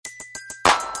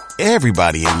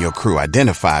Everybody in your crew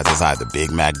identifies as either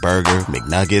Big Mac Burger,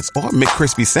 McNuggets, or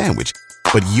McCrispy Sandwich.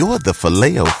 But you're the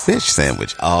Filet-O-Fish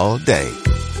Sandwich all day.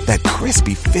 That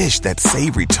crispy fish, that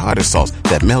savory tartar sauce,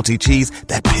 that melty cheese,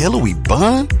 that pillowy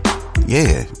bun.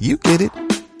 Yeah, you get it.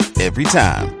 Every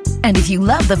time. And if you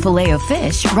love the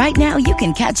Filet-O-Fish, right now you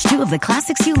can catch two of the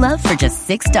classics you love for just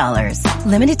 $6.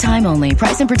 Limited time only.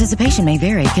 Price and participation may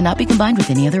vary. Cannot be combined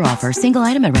with any other offer. Single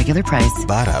item at regular price.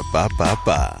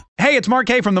 Ba-da-ba-ba-ba. Hey, it's Mark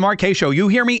K from The Mark K Show. You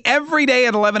hear me every day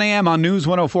at 11 a.m. on News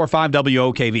 104.5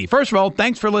 WOKV. First of all,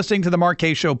 thanks for listening to The Mark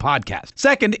K Show podcast.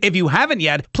 Second, if you haven't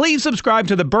yet, please subscribe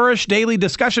to the Burrish Daily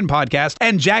Discussion podcast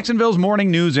and Jacksonville's Morning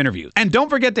News interviews. And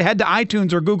don't forget to head to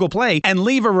iTunes or Google Play and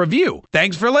leave a review.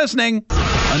 Thanks for listening.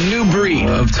 A new breed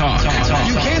of talk.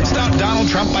 You can't stop Donald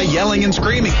Trump by yelling and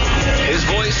screaming. His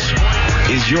voice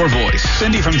is your voice.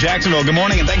 Cindy from Jacksonville, good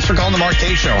morning, and thanks for calling The Mark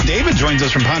K Show. David joins us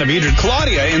from Ponte Vedra.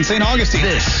 Claudia in St. Augustine.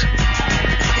 This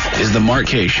is The Mark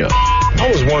K Show. I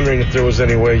was wondering if there was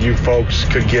any way you folks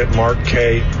could get Mark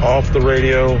K off the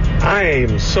radio. I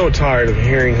am so tired of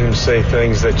hearing him say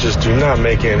things that just do not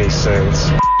make any sense.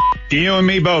 You and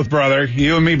me both, brother.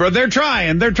 You and me, brother. They're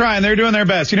trying. They're doing their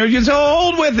best. You know, just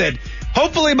hold with it.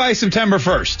 Hopefully by September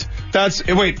 1st.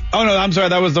 Oh no, I'm sorry.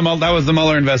 That was the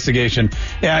Mueller investigation.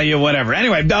 Yeah, whatever.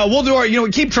 Anyway, we'll do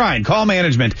keep trying. Call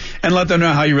management and let them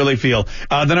know how you really feel.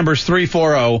 The number's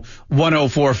 340-1045.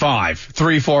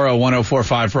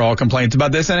 340-1045 for all complaints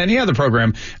about this and any other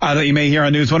program that you may hear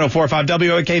on News 104.5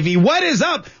 WOKV. What is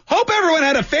up? Hope everyone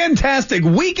had a fantastic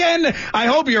weekend. I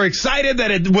hope you're excited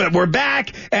that we're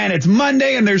back and it's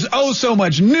Monday and there's so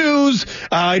much news.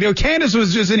 Candace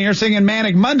was just in here singing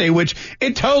Manic Monday, which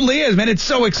it totally is, man. It's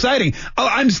so exciting.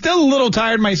 I'm still a little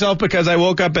tired myself because I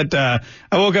woke up at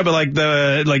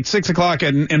like 6 o'clock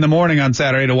in the morning on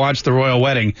Saturday to watch the royal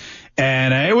wedding.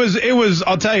 And it was,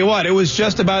 I'll tell you what, it was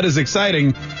just about as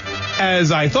exciting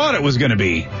as I thought it was going to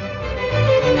be.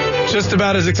 Just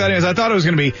about as exciting as I thought it was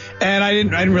going to be. And I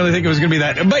didn't really think it was going to be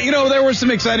that. But, there were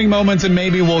some exciting moments, and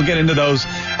maybe we'll get into those.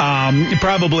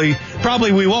 Probably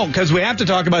we won't, because we have to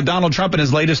talk about Donald Trump and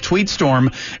his latest tweet storm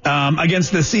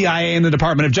against the CIA and the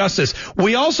Department of Justice.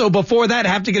 We also, before that,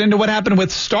 have to get into what happened with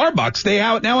Starbucks. They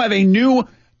now have a new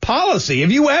policy.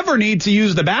 If you ever need to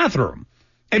use the bathroom,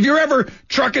 if you're ever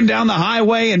trucking down the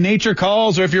highway and nature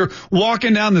calls, or if you're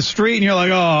walking down the street and you're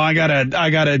like, I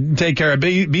gotta take care of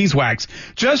beeswax,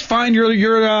 just find your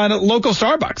local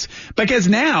Starbucks, because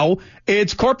now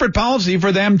it's corporate policy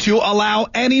for them to allow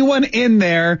anyone in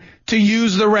there to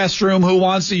use the restroom who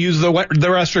wants to use the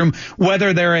restroom,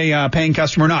 whether they're a paying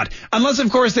customer or not, unless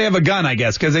of course they have a gun, I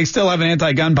guess, because they still have an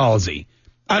anti-gun policy.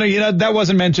 I don't, that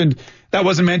wasn't mentioned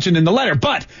in the letter,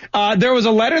 but there was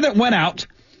a letter that went out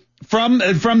from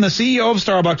the CEO of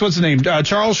Starbucks. What's his name?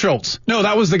 Charles Schultz. No,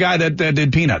 that was the guy that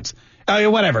did peanuts.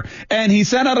 Whatever. And he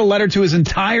sent out a letter to his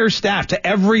entire staff, to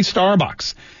every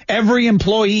Starbucks, every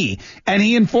employee. And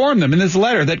he informed them in this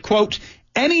letter that, quote,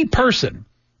 any person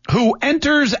who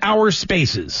enters our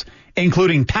spaces,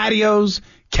 including patios,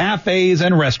 cafes,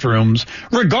 and restrooms,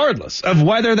 regardless of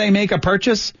whether they make a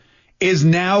purchase, is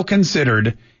now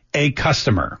considered a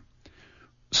customer.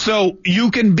 So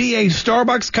you can be a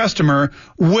Starbucks customer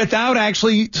without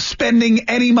actually spending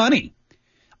any money.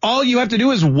 All you have to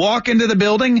do is walk into the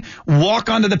building, walk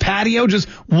onto the patio, just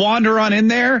wander on in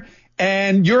there,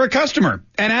 and you're a customer.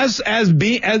 And as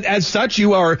such,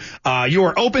 you are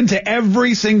open to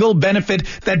every single benefit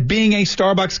that being a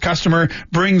Starbucks customer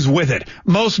brings with it.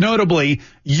 Most notably,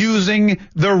 using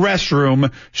the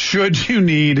restroom should you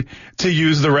need to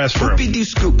use the restroom.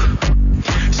 Whoop-de-scoop.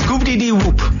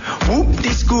 Scoop-de-dee-whoop.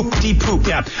 Whoop-de-scoop-de-poop.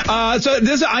 Yeah. So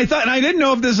this, I thought, and I didn't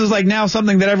know if this is like now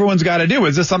something that everyone's got to do.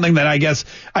 Is this something that I guess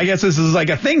this is like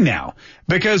a thing now,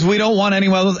 because we don't want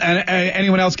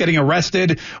anyone else getting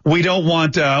arrested. We don't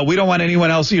want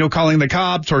anyone else, calling the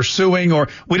cops or suing, or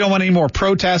we don't want any more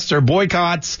protests or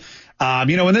boycotts.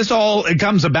 And this all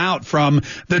comes about from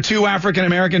the two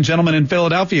African-American gentlemen in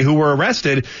Philadelphia who were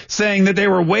arrested, saying that they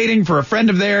were waiting for a friend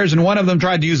of theirs, and one of them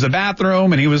tried to use the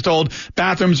bathroom, and he was told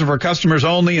bathrooms are for customers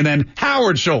only. And then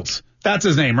Howard Schultz, that's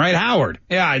his name, right? Howard.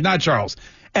 Yeah, not Charles.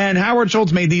 And Howard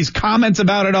Schultz made these comments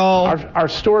about it all. Our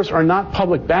stores are not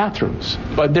public bathrooms,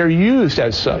 but they're used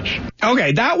as such.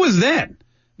 Okay, that was then.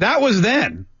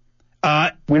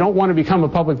 We don't want to become a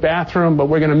public bathroom, but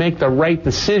we're going to make the right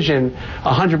decision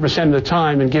 100% of the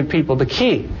time and give people the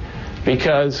key,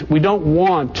 because we don't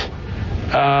want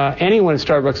anyone at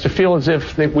Starbucks to feel as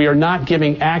if that we are not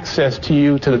giving access to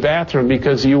you to the bathroom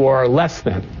because you are less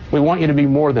than. We want you to be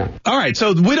more than. All right,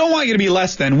 so we don't want you to be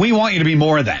less than. We want you to be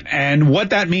more than. And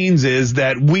what that means is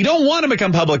that we don't want to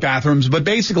become public bathrooms, but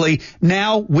basically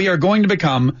now we are going to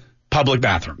become public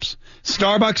bathrooms.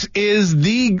 Starbucks is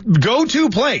the go-to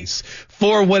place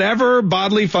for whatever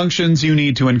bodily functions you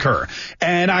need to incur.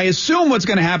 And I assume what's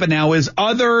going to happen now is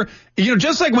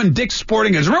just like when Dick's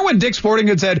Sporting Goods, remember when Dick's Sporting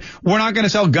Goods said, we're not going to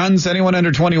sell guns to anyone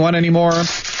under 21 anymore?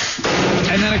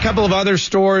 And then a couple of other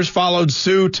stores followed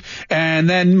suit. And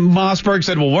then Mossberg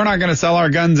said, well, we're not going to sell our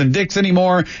guns in Dick's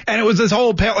anymore. And it was this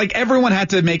whole, everyone had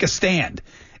to make a stand.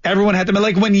 Everyone had to,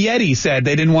 like when Yeti said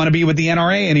they didn't want to be with the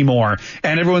NRA anymore,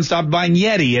 and everyone stopped buying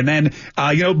Yeti. And then,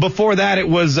 before that it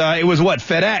was what,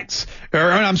 FedEx,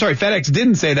 I'm sorry, FedEx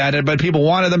didn't say that, but people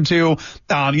wanted them to.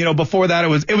 Before that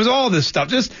it was all this stuff,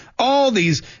 just all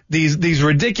these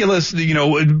ridiculous,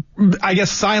 I guess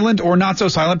silent or not so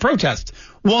silent protests.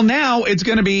 Well, now it's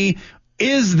going to be,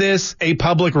 is this a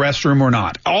public restroom or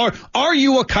not? Are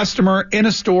you a customer in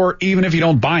a store even if you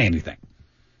don't buy anything?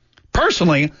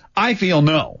 Personally, I feel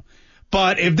no.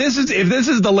 But if this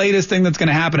is the latest thing that's going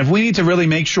to happen, if we need to really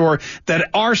make sure that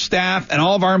our staff and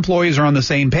all of our employees are on the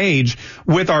same page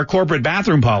with our corporate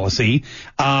bathroom policy,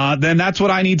 then that's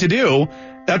what I need to do.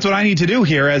 That's what I need to do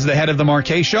here as the head of the Mark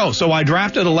K Show. So I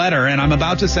drafted a letter, and I'm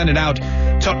about to send it out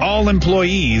to all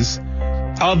employees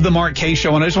of the Mark K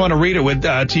Show. And I just want to read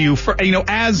it to you,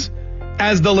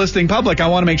 as the listening public. I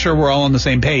want to make sure we're all on the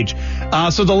same page.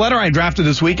 So the letter I drafted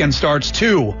this weekend starts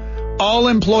to all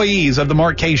employees of the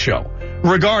Mark K Show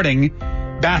regarding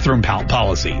bathroom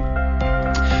policy.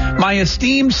 My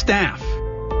esteemed staff,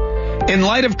 in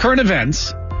light of current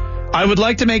events, I would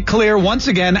like to make clear once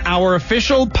again our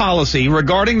official policy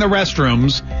regarding the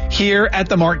restrooms here at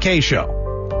the Mark K Show.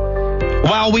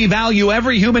 While we value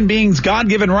every human being's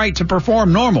God-given right to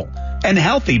perform normal and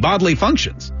healthy bodily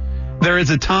functions, there is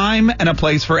a time and a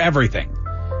place for everything.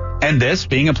 And this,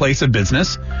 being a place of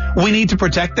business, we need to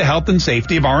protect the health and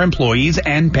safety of our employees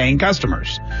and paying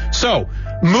customers. So,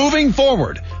 moving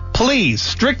forward, please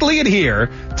strictly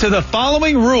adhere to the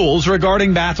following rules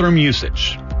regarding bathroom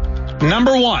usage.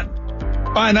 Number one,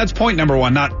 and that's point number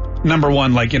one, not number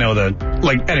one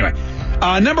anyway.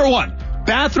 Number one,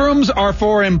 bathrooms are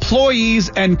for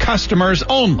employees and customers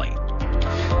only.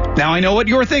 Now, I know what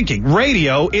you're thinking.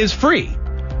 Radio is free.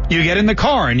 You get in the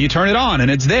car and you turn it on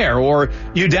and it's there, or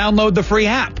you download the free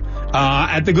app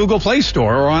at the Google Play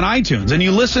Store or on iTunes, and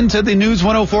you listen to the News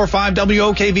 104.5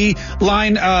 WOKV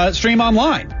line stream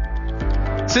online.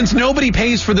 Since nobody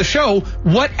pays for the show,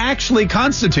 what actually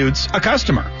constitutes a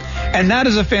customer? And that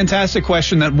is a fantastic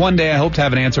question that one day I hope to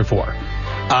have an answer for.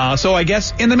 So I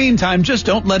guess in the meantime, just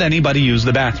don't let anybody use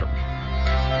the bathroom.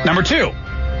 Number two,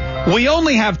 we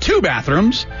only have two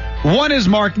bathrooms. One is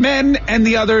marked men and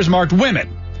the other is marked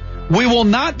women. We will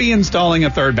not be installing a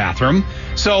third bathroom,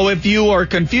 so if you are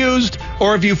confused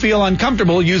or if you feel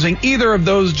uncomfortable using either of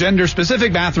those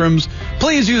gender-specific bathrooms,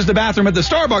 please use the bathroom at the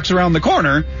Starbucks around the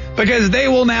corner, because they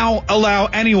will now allow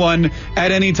anyone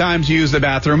at any time to use the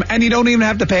bathroom, and you don't even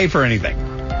have to pay for anything.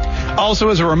 Also,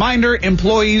 as a reminder,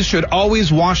 employees should always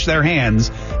wash their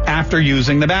hands after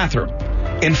using the bathroom.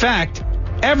 In fact,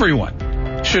 everyone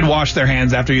should wash their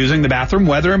hands after using the bathroom,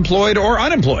 whether employed or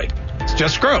unemployed. It's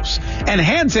just gross. And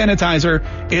hand sanitizer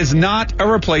is not a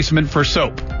replacement for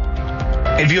soap.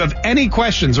 If you have any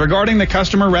questions regarding the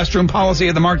customer restroom policy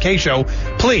at the Mark K Show,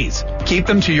 please keep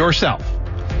them to yourself.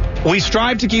 We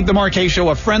strive to keep the Mark K Show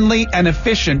a friendly and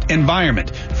efficient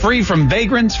environment, free from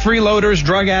vagrants, freeloaders,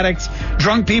 drug addicts,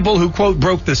 drunk people who, quote,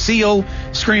 broke the seal,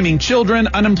 screaming children,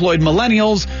 unemployed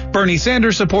millennials, Bernie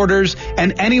Sanders supporters,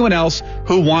 and anyone else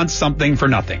who wants something for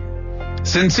nothing.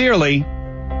 Sincerely,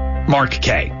 Mark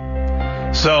K.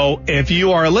 So if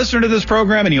you are a listener to this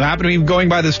program and you happen to be going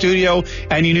by the studio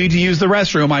and you need to use the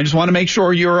restroom, I just want to make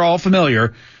sure you're all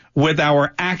familiar with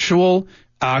our actual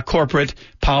corporate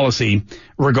policy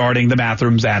regarding the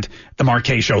bathrooms at the Mark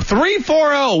K Show.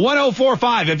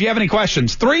 340-1045 if you have any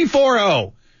questions.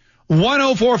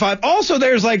 340-1045. Also,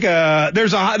 there's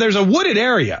a wooded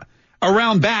area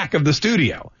around back of the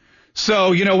studio.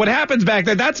 So, what happens back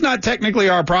there, that's not technically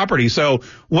our property. So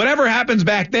whatever happens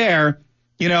back there,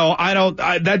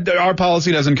 our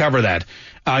policy doesn't cover that.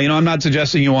 I'm not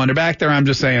suggesting you wander back there. I'm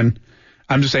just saying,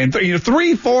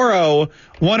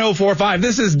 340-1045.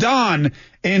 This is Don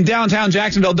in downtown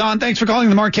Jacksonville. Don, thanks for calling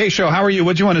the Mark K Show. How are you?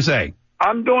 What do you want to say?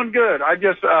 I'm doing good. I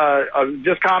just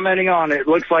commenting on it.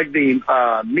 Looks like the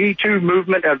Me Too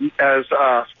movement has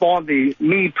spawned the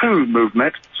Me Poo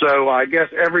movement. So I guess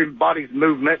everybody's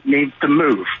movement needs to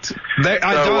move.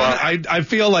 I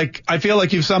feel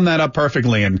like you've summed that up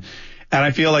perfectly. And And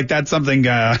I feel like that's something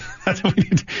that's what we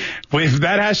need. If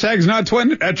that hashtag's not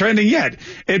trending yet,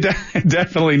 it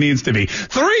definitely needs to be.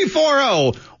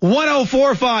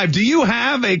 340-1045. Do you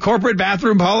have a corporate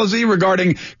bathroom policy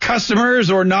regarding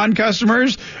customers or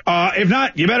non-customers? If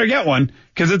not, you better get one,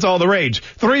 because it's all the rage.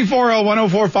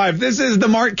 340-1045. This is the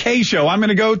Mark K Show. I'm going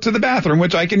to go to the bathroom,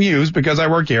 which I can use because I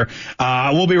work here.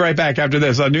 We'll be right back after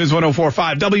this on News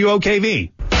 104.5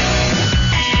 WOKV.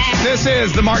 This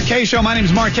is the Mark K Show. My name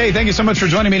is Mark K. Thank you so much for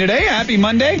joining me today. Happy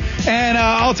Monday. And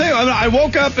I'll tell you, I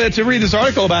woke up to read this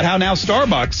article about how now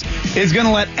Starbucks is going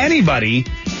to let anybody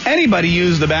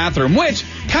use the bathroom, which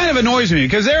kind of annoys me,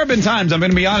 because there have been times, I'm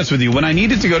going to be honest with you, when I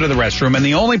needed to go to the restroom and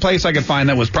the only place I could find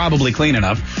that was probably clean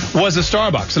enough was a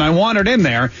Starbucks. And I wandered in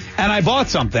there and I bought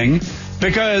something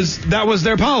because that was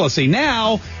their policy.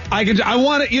 Now I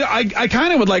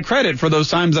kind of would like credit for those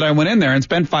times that I went in there and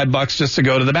spent $5 just to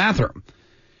go to the bathroom.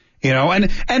 You know, and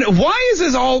why is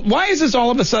this all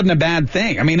of a sudden a bad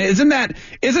thing? I mean, isn't that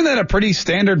a pretty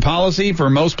standard policy for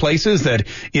most places that,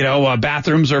 you know,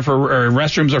 bathrooms are or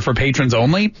restrooms are for patrons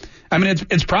only? I mean,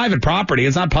 it's private property.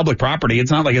 It's not public property.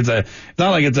 It's not like it's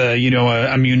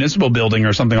a municipal building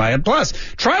or something like that. Plus,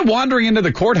 try wandering into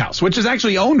the courthouse, which is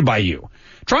actually owned by you.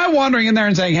 Try wandering in there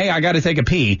and saying, hey, I got to take a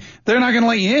pee. They're not going to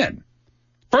let you in.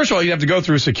 First of all, you have to go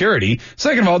through security.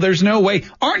 Second of all, there's no way.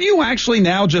 Aren't you actually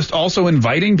now just also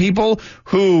inviting people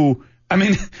who, I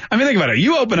mean, think about it.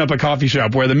 You open up a coffee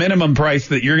shop where the minimum price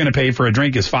that you're going to pay for a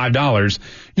drink is $5.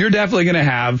 You're definitely going to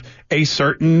have a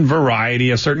certain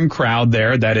variety, a certain crowd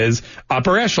there that is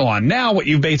upper echelon. Now, what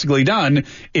you've basically done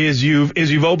is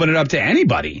you've opened it up to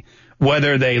anybody,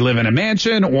 whether they live in a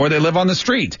mansion or they live on the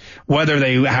street, whether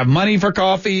they have money for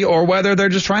coffee or whether they're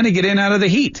just trying to get in out of the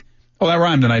heat. Well, that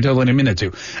rhymed, and I totally didn't mean it to.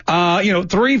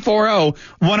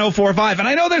 340-1045. And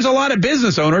I know there's a lot of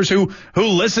business owners who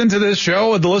listen to this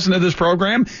show and listen to this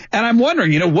program. And I'm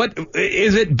wondering, what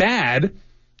is it bad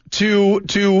to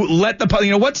let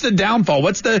what's the downfall?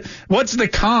 What's the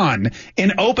con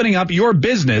in opening up your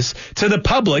business to the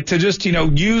public to just,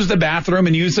 use the bathroom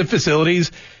and use the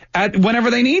facilities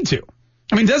whenever they need to?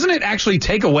 I mean, doesn't it actually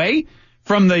take away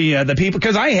from the people?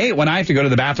 Because I hate when I have to go to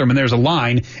the bathroom and there's a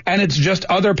line and it's just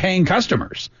other paying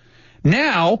customers.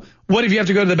 Now, what if you have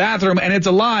to go to the bathroom and it's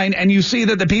a line and you see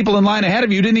that the people in line ahead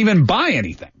of you didn't even buy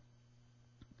anything?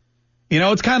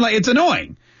 It's kind of like, it's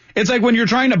annoying. It's like when you're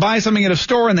trying to buy something at a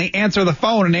store and they answer the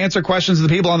phone and answer questions to the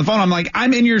people on the phone. I'm like,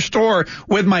 I'm in your store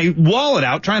with my wallet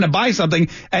out trying to buy something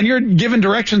and you're giving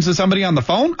directions to somebody on the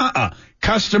phone?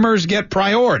 Customers get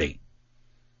priority.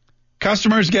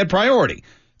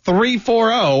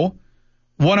 340-1045.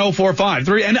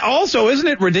 And also, isn't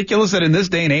it ridiculous that in this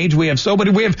day and age we have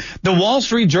the Wall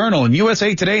Street Journal and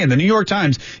USA Today and the New York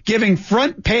Times giving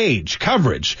front page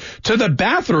coverage to the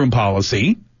bathroom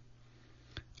policy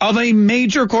of a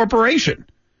major corporation.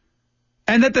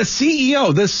 And that the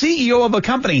CEO of a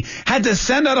company had to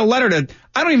send out a letter to,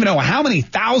 I don't even know how many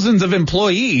thousands of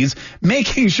employees,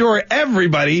 making sure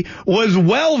everybody was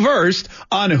well versed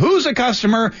on who's a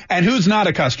customer and who's not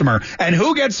a customer, and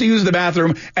who gets to use the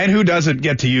bathroom and who doesn't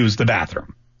get to use the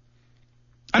bathroom.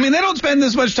 I mean, they don't spend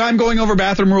this much time going over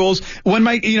bathroom rules when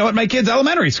at my kids'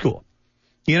 elementary school.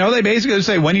 They basically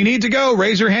say, when you need to go,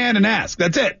 raise your hand and ask.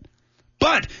 That's it.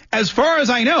 But as far as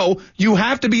I know, you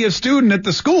have to be a student at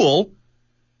the school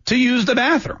to use the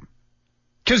bathroom.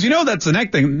 Because that's the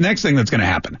next thing that's going to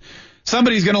happen.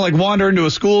 Somebody's going to wander into a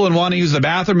school and want to use the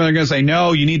bathroom, and they're going to say,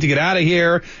 no, you need to get out of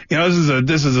here.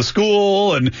 This is a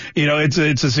school, and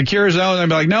it's a secure zone.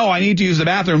 And they'll be like, no, I need to use the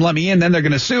bathroom. Let me in. Then they're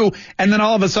going to sue. And then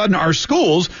all of a sudden our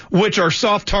schools, which are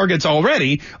soft targets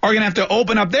already, are going to have to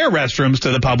open up their restrooms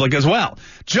to the public as well.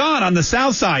 John on the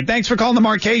South Side. Thanks for calling the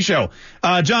Mark K Show.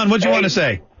 John, what'd you want to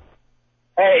say?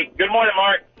 Hey, good morning,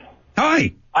 Mark.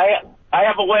 Hi. I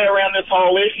have a way around this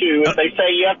whole issue. If they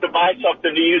say you have to buy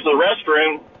something to use the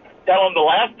restroom, tell them the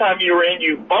last time you were in,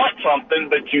 you bought something,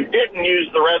 but you didn't use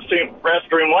the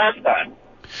restroom last time.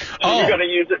 So you're going to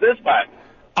use it this time.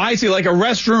 I see, like a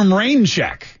restroom rain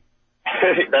check.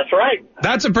 That's right.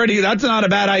 That's not a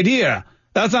bad idea.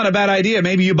 That's not a bad idea.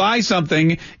 Maybe you buy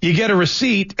something, you get a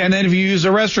receipt, and then if you use the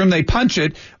restroom, they punch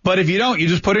it. But if you don't, you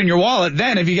just put it in your wallet.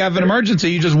 Then if you have an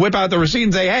emergency, you just whip out the receipt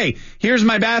and say, hey, here's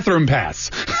my bathroom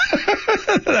pass.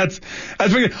 That's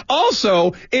pretty good.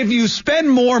 Also, if you spend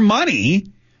more money,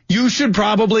 you should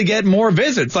probably get more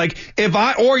visits.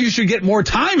 Or you should get more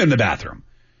time in the bathroom.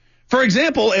 For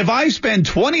example, if I spend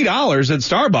 $20 at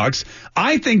Starbucks,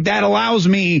 I think that allows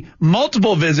me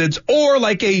multiple visits or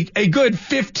a good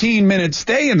 15-minute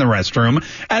stay in the restroom,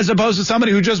 as opposed to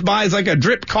somebody who just buys a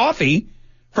drip coffee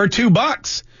for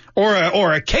 $2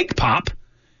 or a cake pop,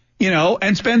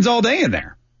 and spends all day in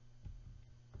there.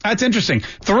 That's interesting.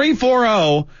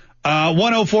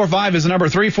 340-1045 is the number.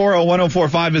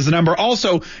 340-1045 is the number.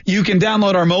 Also, you can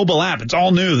download our mobile app. It's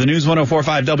all new, the News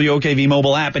 104.5 WOKV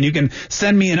mobile app, and you can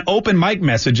send me an open mic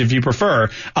message if you prefer.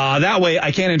 That way,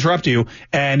 I can't interrupt you,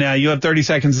 and you have 30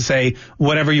 seconds to say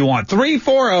whatever you want.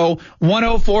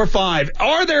 340-1045.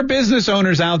 Are there business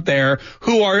owners out there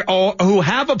who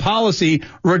have a policy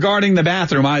regarding the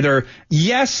bathroom? Either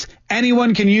yes,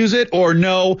 anyone can use it, or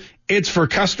no, it's for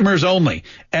customers only.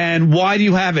 And why do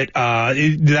you have it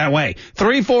that way?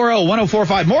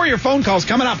 340-1045. More of your phone calls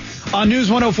coming up on News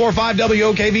 104.5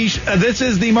 WOKV. This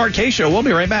is the Mark K Show. We'll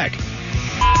be right back.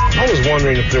 I was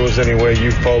wondering if there was any way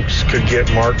you folks could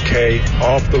get Mark K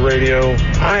off the radio.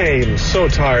 I am so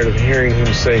tired of hearing him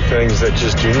say things that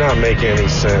just do not make any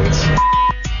sense.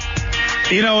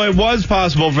 You know, it was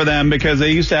possible for them because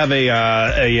they used to have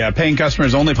a paying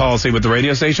customers only policy with the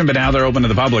radio station, but now they're open to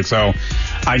the public. So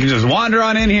I can just wander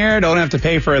on in here, don't have to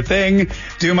pay for a thing,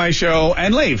 do my show,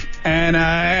 and leave. And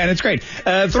it's great.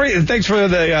 Thanks for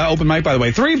the open mic, by the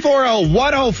way.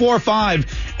 340-1045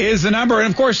 is the number. And,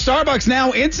 of course, Starbucks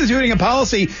now instituting a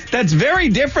policy that's very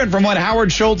different from what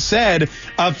Howard Schultz said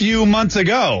a few months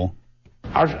ago.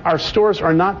 Our stores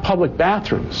are not public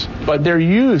bathrooms, but they're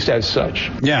used as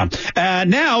such. Yeah.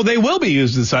 Now they will be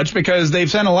used as such because they've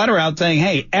sent a letter out saying,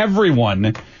 hey,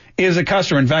 everyone is a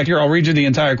customer. In fact, here, I'll read you the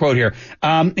entire quote here.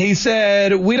 He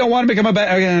said, we don't want to become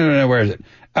where is it?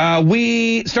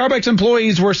 Starbucks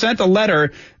employees were sent a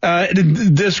letter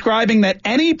describing that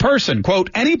any person, quote,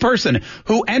 any person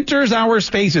who enters our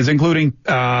spaces, including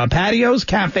patios,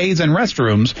 cafes, and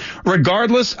restrooms,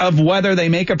 regardless of whether they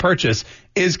make a purchase,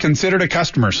 is considered a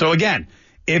customer. So again,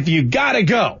 if you gotta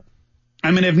go,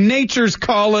 I mean, if nature's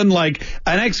calling like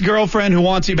an ex-girlfriend who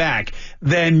wants you back,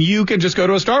 then you can just go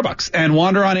to a Starbucks and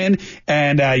wander on in,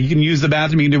 and you can use the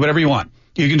bathroom. You can do whatever you want.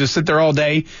 You can just sit there all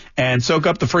day and soak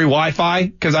up the free Wi-Fi,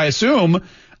 because I assume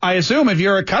if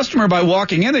you're a customer by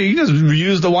walking in there, you can just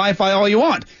use the Wi-Fi all you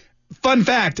want. Fun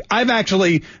fact, I've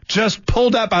actually just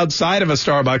pulled up outside of a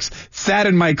Starbucks, sat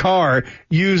in my car,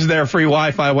 used their free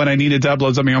Wi-Fi when I needed to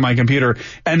upload something on my computer,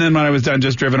 and then when I was done,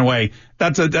 just driven away.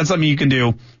 That's something you can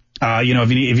do.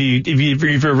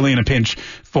 If you're really in a pinch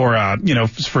for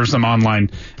for some online,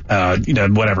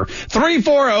 whatever.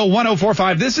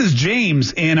 340-1045. This is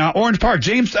James in Orange Park.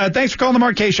 James, thanks for calling the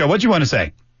Mark K Show. What do you want to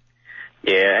say?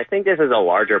 Yeah, I think this is a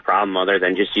larger problem other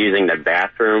than just using the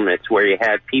bathroom. It's where you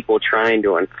have people trying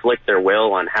to inflict their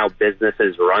will on how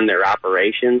businesses run their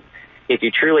operations. If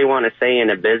you truly want to say in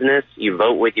a business, you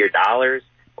vote with your dollars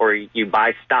or you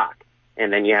buy stock,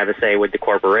 and then you have a say with the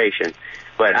corporation.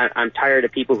 But I'm tired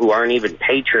of people who aren't even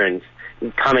patrons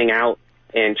coming out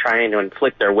and trying to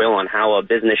inflict their will on how a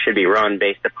business should be run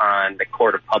based upon the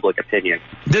court of public opinion.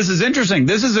 This is interesting.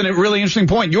 This is a really interesting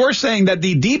point. You're saying that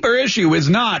the deeper issue is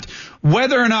not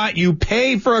whether or not you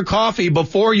pay for a coffee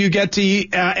before you get to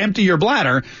empty your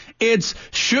bladder. It's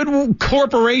should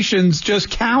corporations just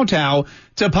kowtow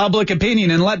to public opinion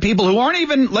and let people who aren't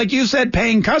even, like you said,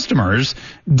 paying customers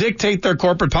dictate their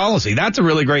corporate policy. That's a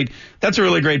really great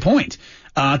point.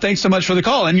 Thanks so much for the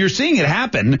call. And you're seeing it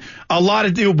happen a lot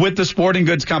with the sporting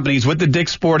goods companies, with the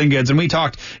Dick's Sporting Goods. And we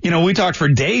talked for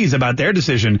days about their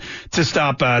decision to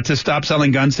stop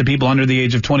selling guns to people under the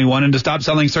age of 21 and to stop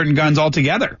selling certain guns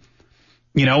altogether.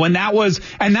 And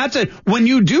when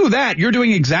you do that, you're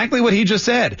doing exactly what he just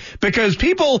said, because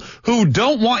people who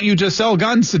don't want you to sell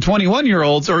guns to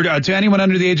 21-year-olds or to anyone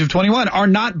under the age of 21 are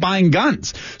not buying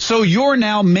guns. So you're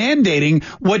now mandating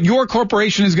what your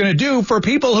corporation is going to do for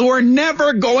people who are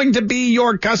never going to be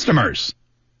your customers.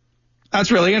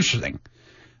 That's really interesting.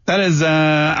 That is,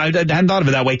 I hadn't thought of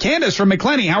it that way. Candace from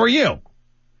McClenny, how are you?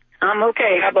 I'm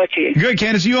okay. How about you? Good,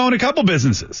 Candace. You own a couple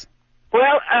businesses.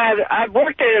 Well, I've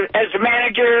worked as a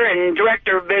manager and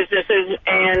director of businesses,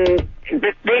 and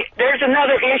there's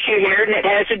another issue here, and it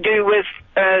has to do with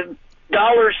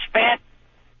dollars spent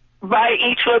by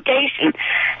each location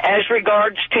as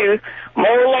regards to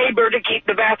more labor to keep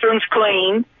the bathrooms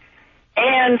clean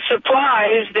and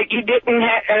supplies that you didn't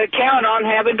count on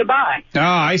having to buy. Oh,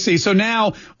 I see. So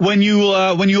now when you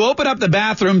open up the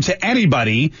bathroom to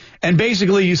anybody and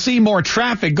basically you see more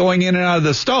traffic going in and out of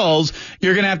the stalls,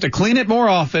 you're going to have to clean it more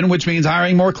often, which means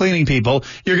hiring more cleaning people.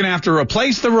 You're going to have to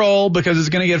replace the roll because it's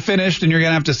going to get finished, and you're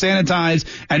going to have to sanitize,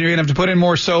 and you're going to have to put in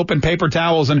more soap and paper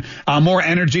towels and more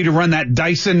energy to run that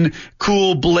Dyson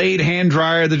Cool Blade hand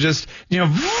dryer that just,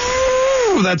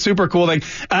 that super cool thing.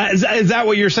 Is that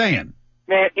what you're saying?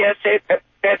 Yes,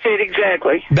 that's it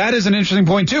exactly. That is an interesting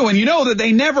point, too. And you know that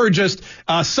they never just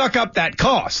suck up that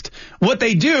cost. What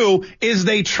they do is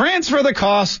they transfer the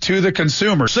cost to the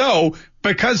consumer. So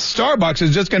because Starbucks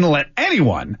is just going to let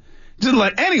anyone Didn't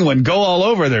let anyone go all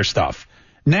over their stuff.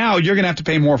 Now you're going to have to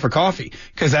pay more for coffee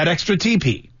because that extra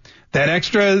TP, that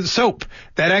extra soap,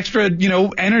 that extra,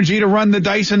 energy to run the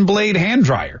Dyson Blade hand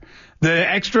dryer, the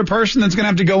extra person that's going to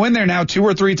have to go in there now 2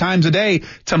 or 3 times a day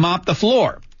to mop the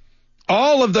floor.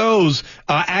 All of those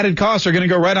added costs are going to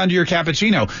go right onto your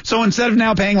cappuccino. So instead of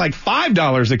now paying like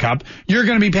 $5 a cup, you're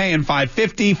going to be paying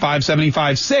 $5.50, $5.75,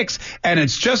 $6, and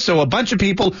it's just so a bunch of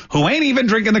people who ain't even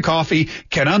drinking the coffee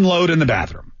can unload in the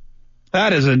bathroom.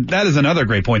 That is another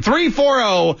great point.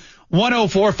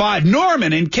 340-1045.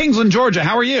 Norman in Kingsland, Georgia.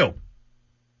 How are you?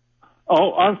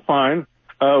 Oh, I'm fine.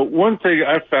 One thing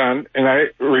I found, and I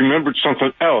remembered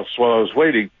something else while I was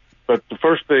waiting, but the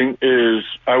first thing is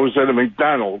I was at a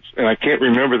McDonald's, and I can't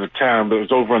remember the town, but it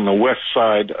was over on the west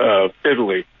side of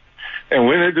Italy, and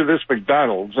went into this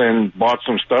McDonald's and bought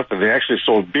some stuff, and they actually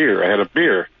sold beer. I had a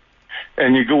beer.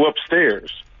 And you go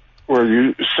upstairs, where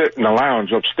you sit in the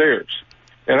lounge upstairs.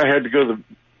 And I had to go to the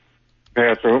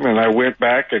bathroom, and I went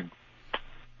back, and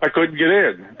I couldn't get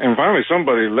in. And finally,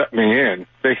 somebody let me in.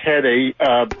 They had a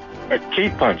key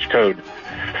punch code.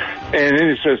 And then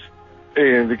he says,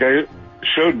 and the guy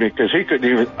showed me, because he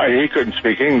couldn't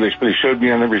speak English, but he showed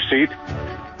me on the receipt.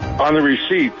 On the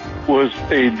receipt was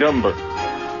a number.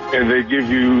 And they give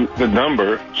you the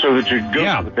number so that you go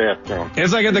to the bathroom.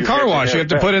 It's like at the car wash. You have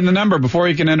to put in the number before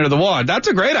you can enter the wad. That's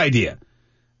a great idea.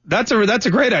 That's a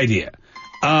great idea.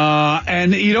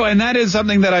 And that is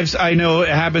something that I know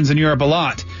happens in Europe a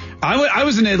lot. I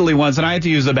was in Italy once, and I had to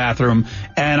use the bathroom,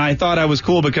 and I thought I was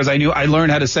cool because I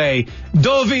learned how to say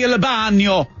 "Dove il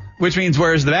bagno," which means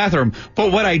where's the bathroom.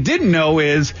 But what I didn't know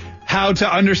is how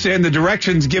to understand the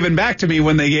directions given back to me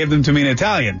when they gave them to me in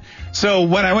Italian. So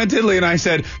when I went to Italy and I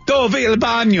said "Dove il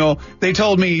bagno," they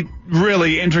told me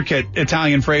really intricate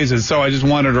Italian phrases, so I just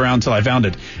wandered around till I found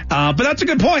it. But that's a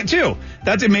good point too.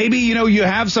 That's it. Maybe you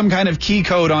have some kind of key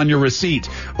code on your receipt,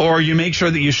 or you make sure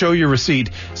that you show your receipt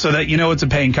so that it's a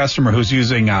paying customer who's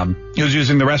using the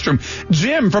restroom.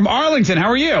 Jim from Arlington, how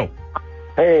are you?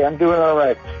 Hey, I'm doing all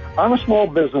right. I'm a small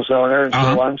business owner, and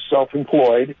so I'm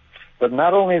self-employed. But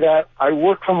not only that, I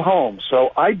work from home,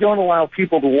 so I don't allow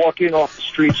people to walk in off the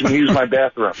streets and use my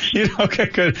bathrooms. Okay,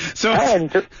 good. So,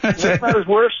 and to make matters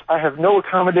worse, I have no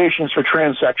accommodations for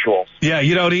transsexuals. Yeah,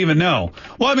 you don't even know.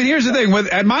 Well, I mean, here's the thing.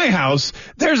 At my house,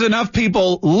 there's enough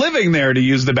people living there to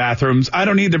use the bathrooms. I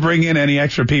don't need to bring in any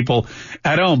extra people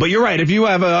at home. But you're right. If you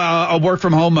have a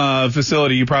work-from-home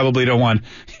facility, you probably don't want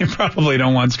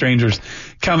strangers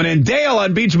coming in. Dale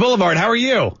on Beach Boulevard, how are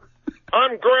you?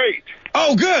 I'm great.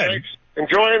 Oh, good. Thanks.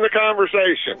 Enjoying the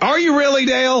conversation. Are you really,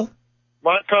 Dale?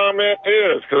 My comment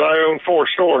is, because I own 4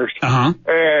 stores,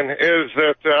 and is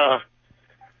that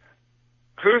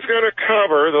who's going to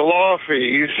cover the law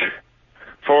fees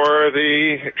for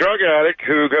the drug addict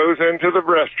who goes into the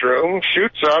restroom,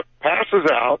 shoots up, passes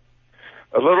out,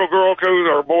 a little girl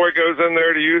or boy goes in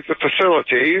there to use the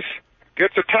facilities,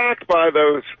 gets attacked by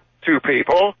those 2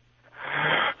 people.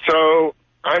 So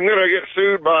I'm going to get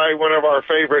sued by one of our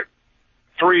favorite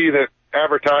 3 that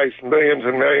advertise millions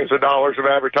and millions of dollars of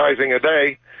advertising a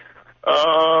day.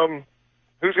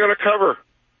 Who's going to cover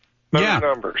those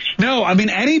numbers? No, I mean,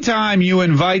 anytime you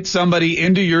invite somebody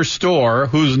into your store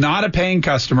who's not a paying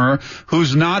customer,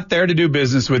 who's not there to do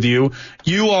business with you,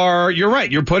 you're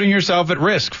right. You're putting yourself at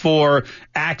risk for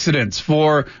accidents,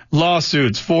 for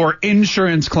lawsuits, for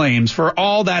insurance claims, for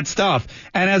all that stuff.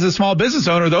 And as a small business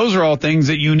owner, those are all things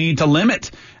that you need to limit.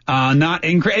 Not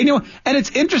increase. And it's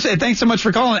interesting. Thanks so much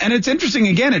for calling. And it's interesting.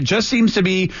 Again, it just seems to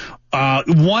be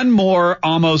one more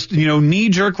almost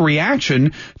knee-jerk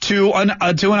reaction to an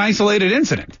isolated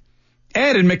incident.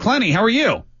 Ed and McClenny, how are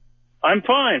you? I'm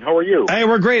fine. How are you? Hey,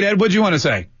 we're great. Ed, what do you want to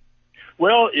say?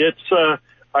 Well, it's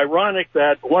ironic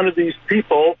that one of these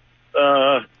people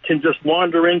can just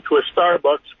wander into a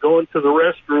Starbucks, go into the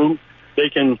restroom, they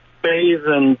can bathe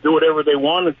and do whatever they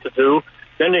wanted to do.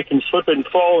 Then they can slip and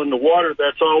fall in the water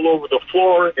that's all over the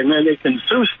floor, and then they can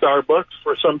sue Starbucks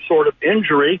for some sort of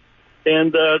injury,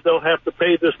 and they'll have to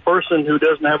pay this person who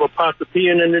doesn't have a pot to pee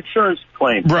in an insurance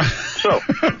claim. Right. So,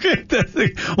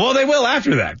 well, they will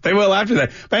after that.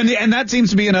 And that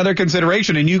seems to be another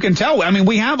consideration. And you can tell, I mean,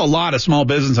 we have a lot of small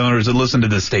business owners that listen to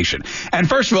this station. And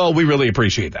first of all, we really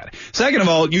appreciate that. Second of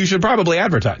all, you should probably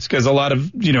advertise because a lot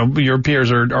of, your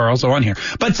peers are also on here.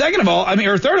 But second of all,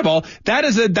 or third of all, that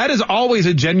is always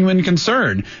a genuine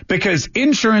concern because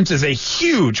insurance is a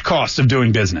huge cost of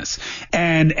doing business.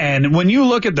 And when you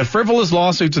look at the frivolous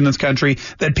lawsuits in this country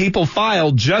that people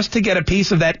file just to get a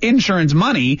piece of that insurance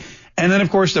money, and then, of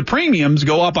course, the premiums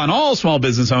go up on all small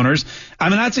business owners, I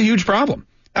mean, that's a huge problem.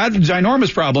 That's a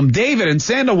ginormous problem. David in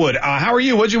Sandalwood, how are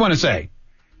you? What do you want to say?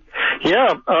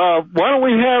 Yeah, why don't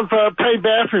we have paid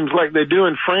bathrooms like they do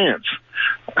in France?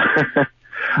 I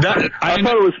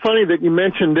thought it was funny that you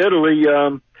mentioned Italy.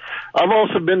 I've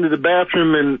also been to the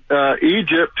bathroom in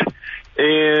Egypt,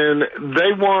 and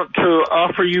they want to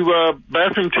offer you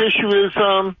bathroom tissue as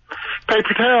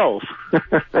paper towels.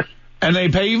 And they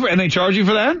pay you and they charge you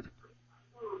for that?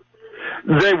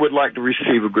 They would like to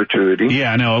receive a gratuity.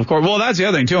 Yeah, no, of course. Well, that's the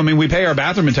other thing too. I mean, we pay our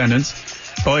bathroom attendants.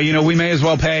 Well, you know, we may as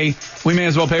well pay for the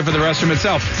restroom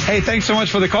itself. Hey, thanks so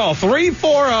much for the call.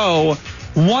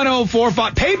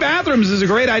 340-1045. Pay bathrooms is a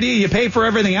great idea. You pay for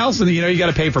everything else, and you know you got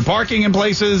to pay for parking in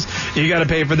places. You got to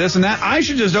pay for this and that. I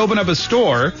should just open up a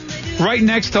store right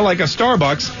next to like a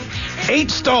Starbucks.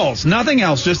 8 stalls, nothing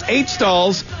else, just 8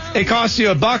 stalls. It costs you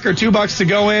 $1 or $2 to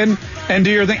go in and do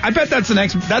your thing. I bet that's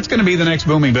going to be the next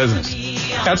booming business.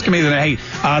 That's going to be the hey.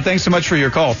 Thanks so much for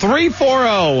your call.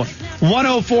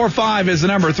 340-1045 is the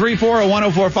number.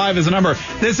 340-1045 is the number.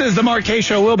 This is the Mark Kaye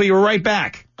Show. We'll be right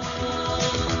back. Walk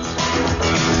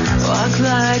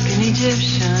like an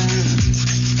Egyptian.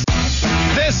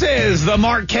 This is the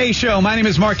Mark Kaye Show. My name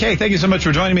is Mark Kaye. Thank you so much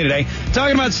for joining me today.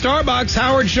 Talking about Starbucks,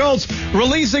 Howard Schultz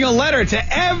releasing a letter to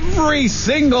every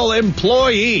single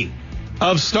employee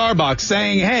of Starbucks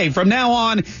saying, hey, from now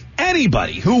on,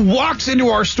 anybody who walks into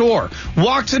our store,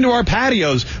 walks into our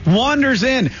patios, wanders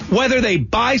in, whether they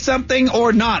buy something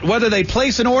or not, whether they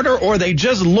place an order or they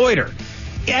just loiter,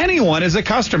 anyone is a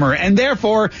customer and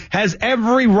therefore has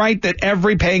every right that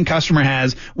every paying customer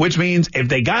has, which means if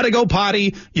they got to go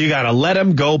potty, you got to let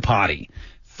them go potty.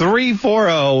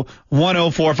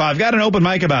 340-1045. Got an open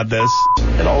mic about this.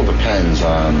 It all depends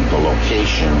on the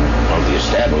location of the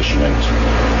establishment.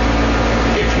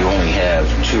 If you only have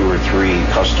 2 or 3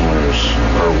 customers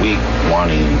per week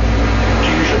wanting to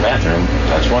use your bathroom,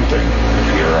 that's one thing.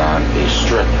 If you're on a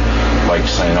strip like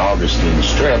St. Augustine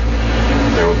Strip,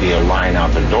 there will be a line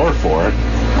out the door for it.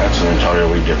 That's an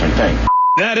entirely different thing.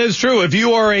 That is true. If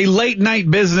you are a late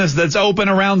night business that's open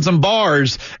around some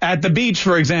bars at the beach,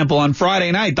 for example, on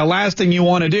Friday night, the last thing you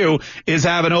want to do is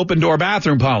have an open door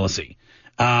bathroom policy.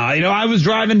 I was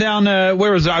driving down, I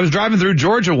was driving through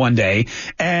Georgia one day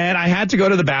and I had to go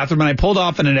to the bathroom and I pulled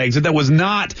off at an exit that was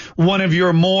not one of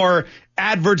your more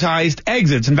advertised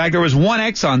exits. In fact, there was one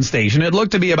Exxon station. It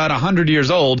looked to be about 100 years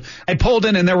old. I pulled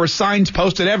in and there were signs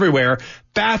posted everywhere.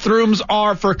 Bathrooms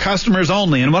are for customers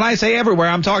only. And when I say everywhere,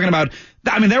 I'm talking about,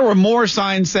 there were more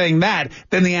signs saying that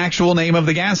than the actual name of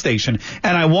the gas station.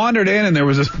 And I wandered in and there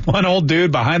was this one old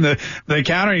dude behind the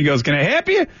counter. He goes, "Can I help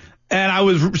you?" And I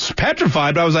was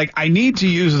petrified, but I was like, I need to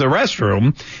use the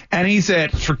restroom. And he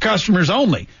said, "For customers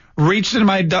only." Reached into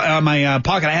my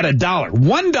pocket. I had $1.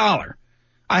 $1.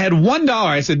 I had $1.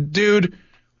 I said, "Dude,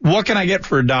 what can I get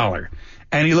for $1?"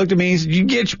 And he looked at me and he said, "You can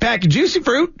get your pack of Juicy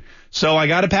Fruit." So I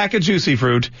got a pack of Juicy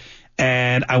Fruit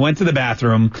and I went to the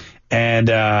bathroom and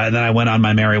then I went on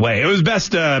my merry way. It was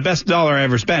best dollar I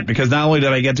ever spent because not only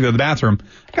did I get to go to the bathroom,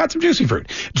 I got some Juicy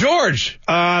Fruit. George,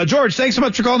 thanks so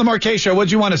much for calling the Mark Kaye Show.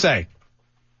 What'd you want to say?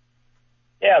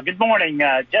 Yeah, good morning.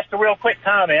 Just a real quick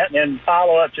comment and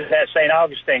follow up to that St.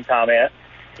 Augustine comment.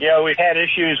 You know, we've had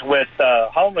issues with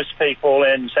homeless people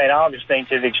in St. Augustine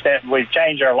to the extent we've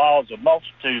changed our laws a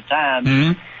multitude of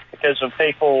times because of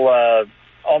people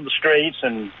on the streets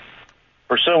and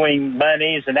pursuing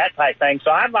monies and that type of thing.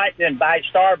 So I'd like to invite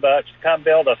Starbucks to come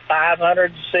build a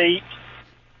 500-seat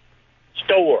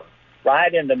store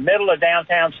right in the middle of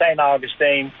downtown St.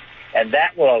 Augustine, and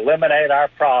that will eliminate our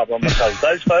problem because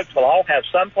those folks will all have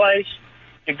some place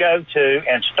to go to,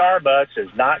 and Starbucks is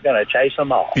not going to chase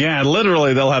them off. Yeah,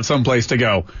 literally, they'll have some place to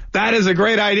go. That is a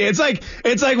great idea. It's like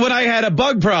when I had a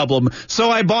bug problem,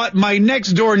 so I bought my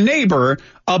next door neighbor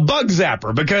a bug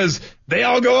zapper because they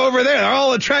all go over there. They're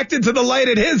all attracted to the light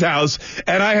at his house,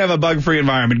 and I have a bug-free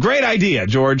environment. Great idea,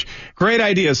 George. Great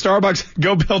idea. Starbucks,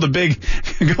 go build a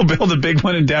big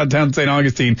one in downtown St.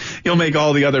 Augustine. You'll make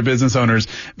all the other business owners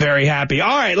very happy. All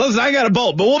right, listen, I got a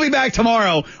bolt, but we'll be back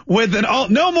tomorrow with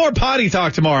no more potty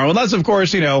talk tomorrow, unless, of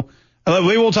course, we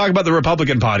will talk about the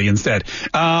Republican Party instead.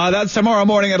 That's tomorrow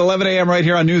morning at 11 a.m. right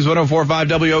here on News 104.5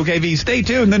 WOKV. Stay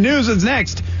tuned. The news is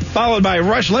next, followed by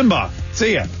Rush Limbaugh.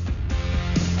 See ya.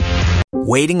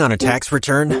 Waiting on a tax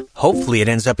return? Hopefully it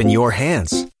ends up in your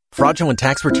hands. Fraudulent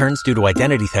tax returns due to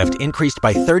identity theft increased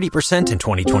by 30% in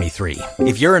 2023.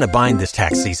 If you're in a bind this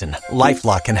tax season,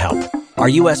 LifeLock can help. Our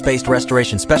U.S.-based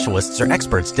restoration specialists are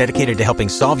experts dedicated to helping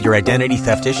solve your identity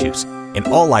theft issues. And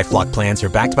all LifeLock plans are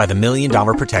backed by the $1 Million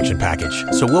Protection Package.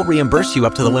 So we'll reimburse you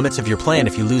up to the limits of your plan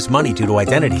if you lose money due to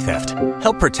identity theft.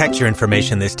 Help protect your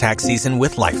information this tax season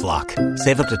with LifeLock.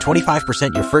 Save up to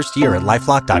 25% your first year at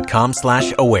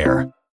LifeLock.com/aware.